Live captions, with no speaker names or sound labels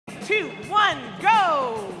2, 1,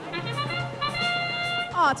 go!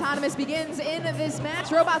 Autonomous begins in this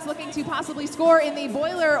match. Robots looking to possibly score in the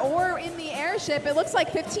boiler or in the airship. It looks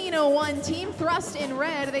like 1501 Team Thrust in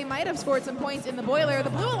red. They might have scored some points in the boiler.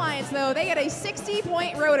 The Blue Alliance, though, they get a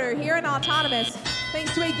 60-point rotor here in Autonomous,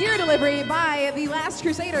 thanks to a gear delivery by the Last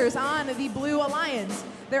Crusaders on the Blue Alliance.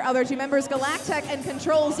 Their other two members, Galactech and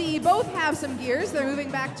Control Z, both have some gears. They're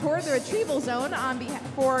moving back toward the retrieval zone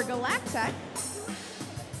for Galactech.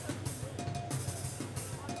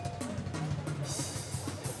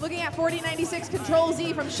 Looking at 4096 Control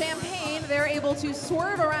Z from Champaign, they're able to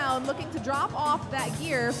swerve around, looking to drop off that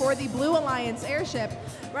gear for the Blue Alliance airship.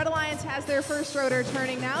 Red Alliance has their first rotor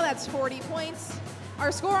turning now. That's 40 points.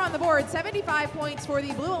 Our score on the board, 75 points for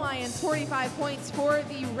the Blue Alliance, 45 points for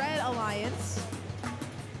the Red Alliance.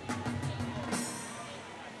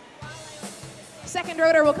 Second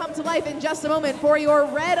rotor will come to life in just a moment for your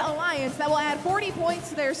Red Alliance. That will add 40 points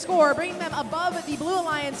to their score, bringing them above the Blue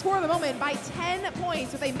Alliance for the moment by 10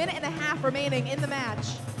 points with a minute and a half remaining in the match.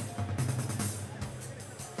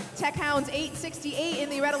 Tech Hounds 868 in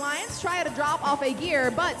the Red Alliance try to drop off a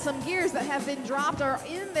gear, but some gears that have been dropped are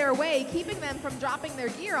in their way, keeping them from dropping their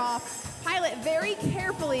gear off. Pilot very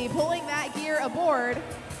carefully pulling that gear aboard,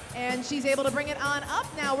 and she's able to bring it on up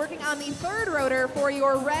now, working on the third rotor for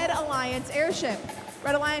your Red Alliance airship.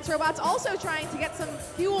 Red Alliance robots also trying to get some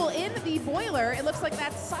fuel in the boiler. It looks like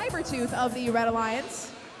that's Cybertooth of the Red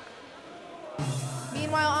Alliance.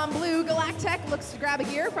 Meanwhile, on blue, Galactech looks to grab a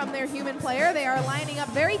gear from their human player. They are lining up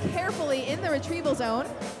very carefully in the retrieval zone.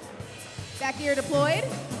 That gear deployed,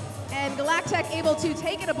 and Galactech able to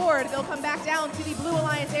take it aboard. They'll come back down to the Blue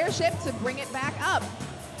Alliance airship to bring it back up.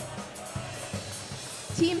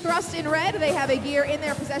 Team Thrust in red, they have a gear in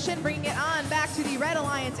their possession, bringing it on back to the Red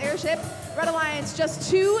Alliance airship. Red Alliance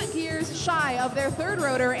just 2 gears shy of their third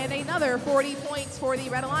rotor and another 40 points for the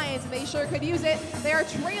Red Alliance. They sure could use it. They are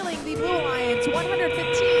trailing the Blue Alliance,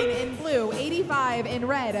 115 in blue, 85 in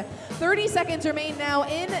red. 30 seconds remain now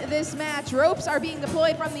in this match. Ropes are being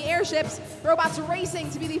deployed from the airships. Robots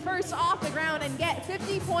racing to be the first off the ground and get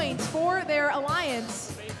 50 points for their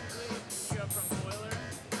alliance.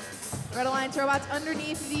 Red Alliance robots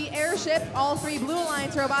underneath the airship. All 3 Blue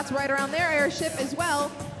Alliance robots right around their airship as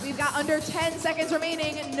well. We've got under 10 seconds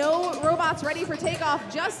remaining. No robots ready for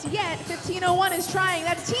takeoff just yet. 1501 is trying.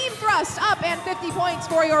 That's Team Thrust up and 50 points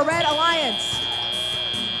for your Red Alliance.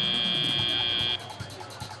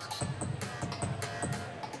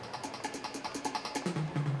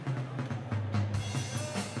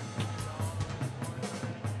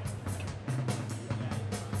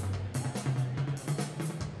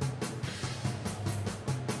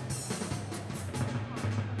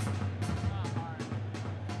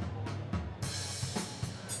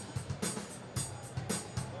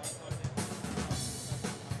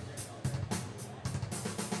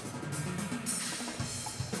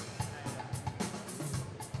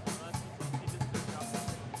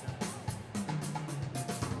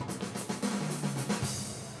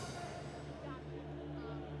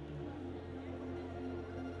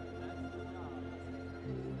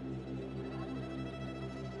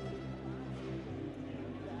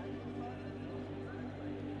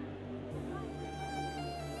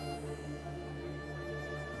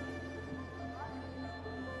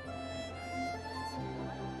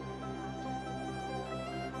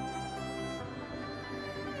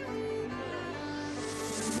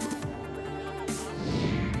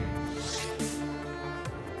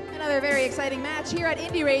 Another very exciting match here at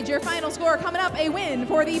Indy Rage. Your final score coming up, a win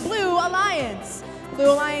for the Blue Alliance. Blue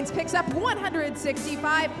Alliance picks up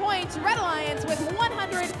 165 points, Red Alliance with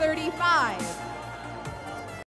 135.